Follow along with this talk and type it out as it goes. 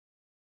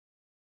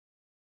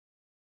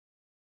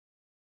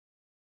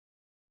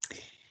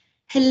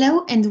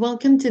Hello and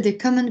welcome to the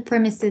Common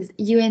Premises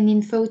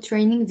UNInfo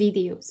training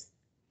videos.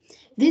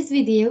 These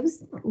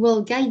videos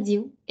will guide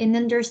you in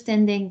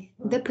understanding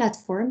the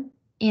platform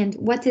and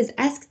what is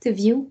asked of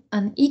you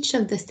on each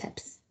of the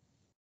steps.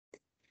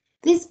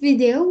 This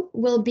video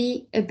will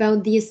be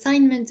about the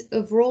assignment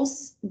of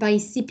roles by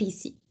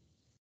CPC.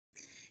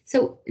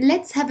 So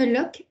let's have a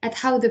look at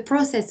how the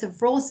process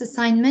of roles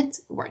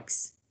assignment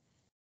works.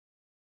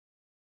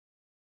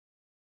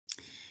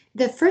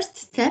 The first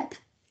step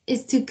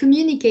is to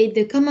communicate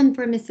the Common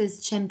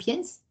Premises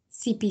Champions,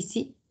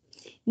 CPC,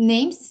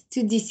 names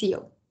to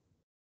DCO.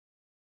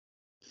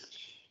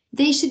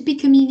 They should be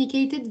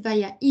communicated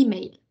via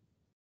email.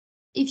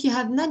 If you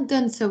have not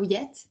done so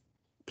yet,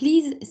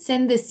 please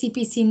send the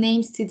CPC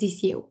names to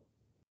DCO.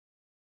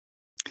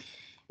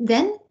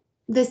 Then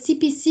the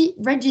CPC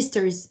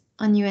registers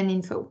on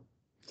UNInfo,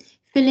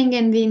 filling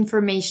in the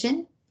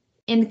information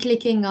and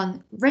clicking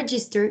on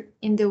Register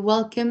in the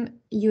Welcome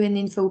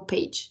UNInfo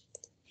page.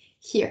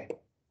 Here,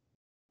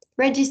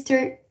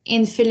 register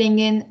and filling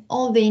in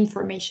all the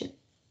information.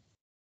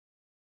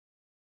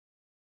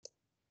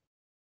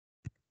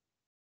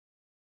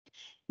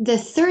 The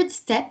third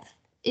step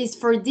is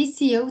for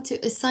DCO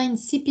to assign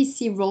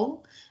CPC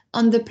role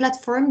on the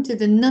platform to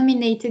the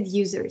nominated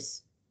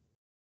users.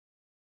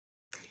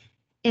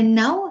 And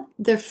now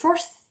the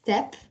fourth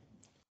step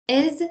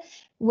is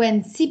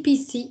when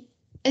CPC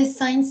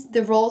assigns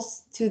the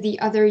roles to the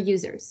other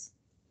users.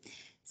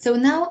 So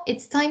now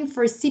it's time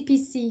for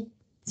CPC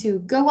to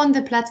go on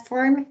the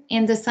platform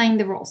and assign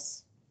the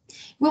roles.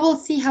 We will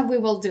see how we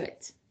will do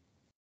it.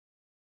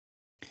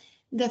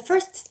 The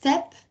first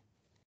step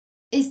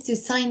is to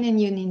sign in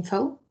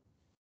UNInfo.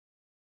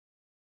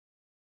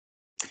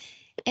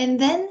 And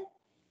then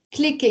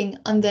clicking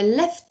on the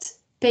left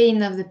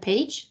pane of the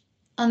page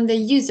on the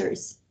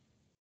users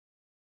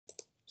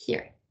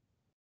here.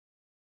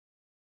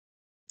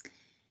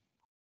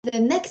 The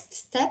next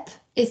step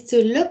is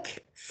to look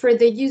for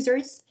the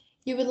users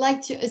you would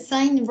like to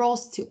assign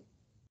roles to.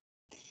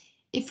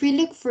 If we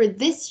look for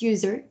this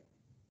user,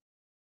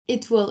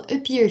 it will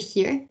appear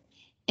here,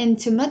 and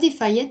to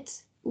modify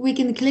it, we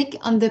can click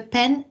on the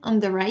pen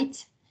on the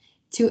right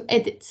to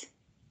edit.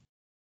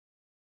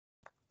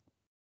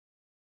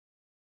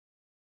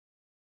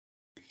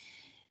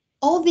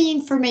 All the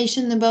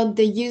information about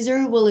the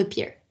user will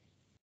appear.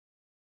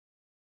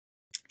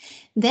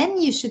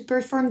 Then you should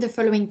perform the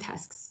following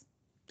tasks.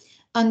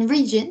 On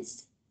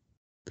regions,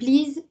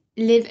 please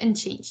leave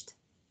unchanged.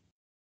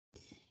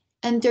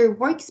 Under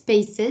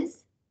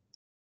workspaces,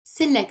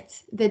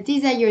 select the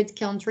desired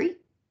country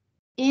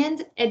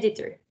and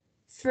editor.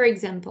 For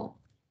example,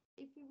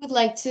 if we would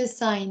like to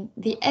assign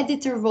the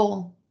editor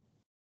role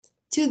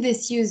to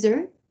this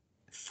user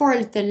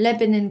for the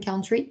Lebanon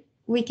country,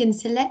 we can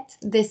select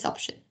this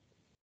option.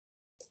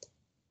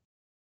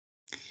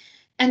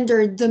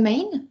 Under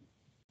domain,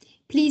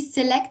 please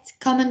select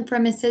Common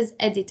Premises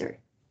Editor.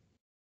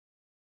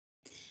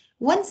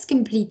 Once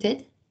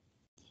completed,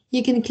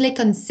 you can click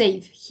on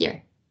Save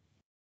here.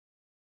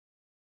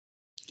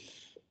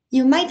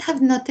 You might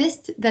have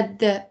noticed that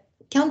the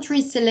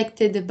country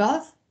selected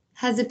above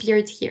has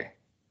appeared here.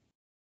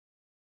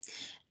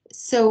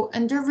 So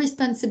under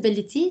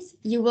Responsibilities,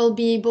 you will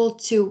be able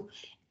to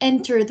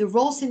enter the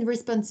roles and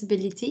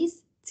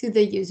responsibilities to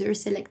the user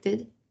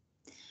selected.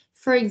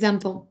 For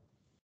example,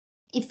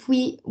 if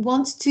we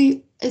want to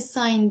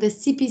assign the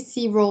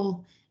CPC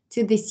role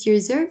to this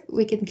user,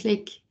 we can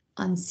click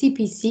on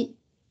CPC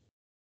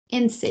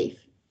and save.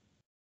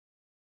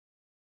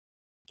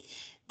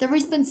 The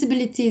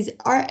responsibilities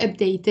are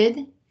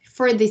updated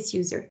for this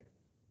user.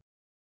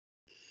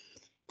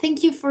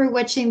 Thank you for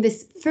watching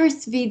this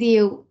first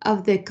video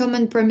of the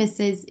Common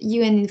Premises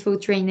UNInfo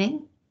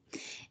training.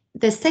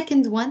 The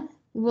second one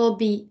will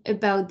be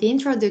about the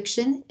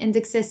introduction and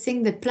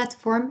accessing the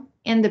platform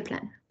and the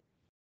plan.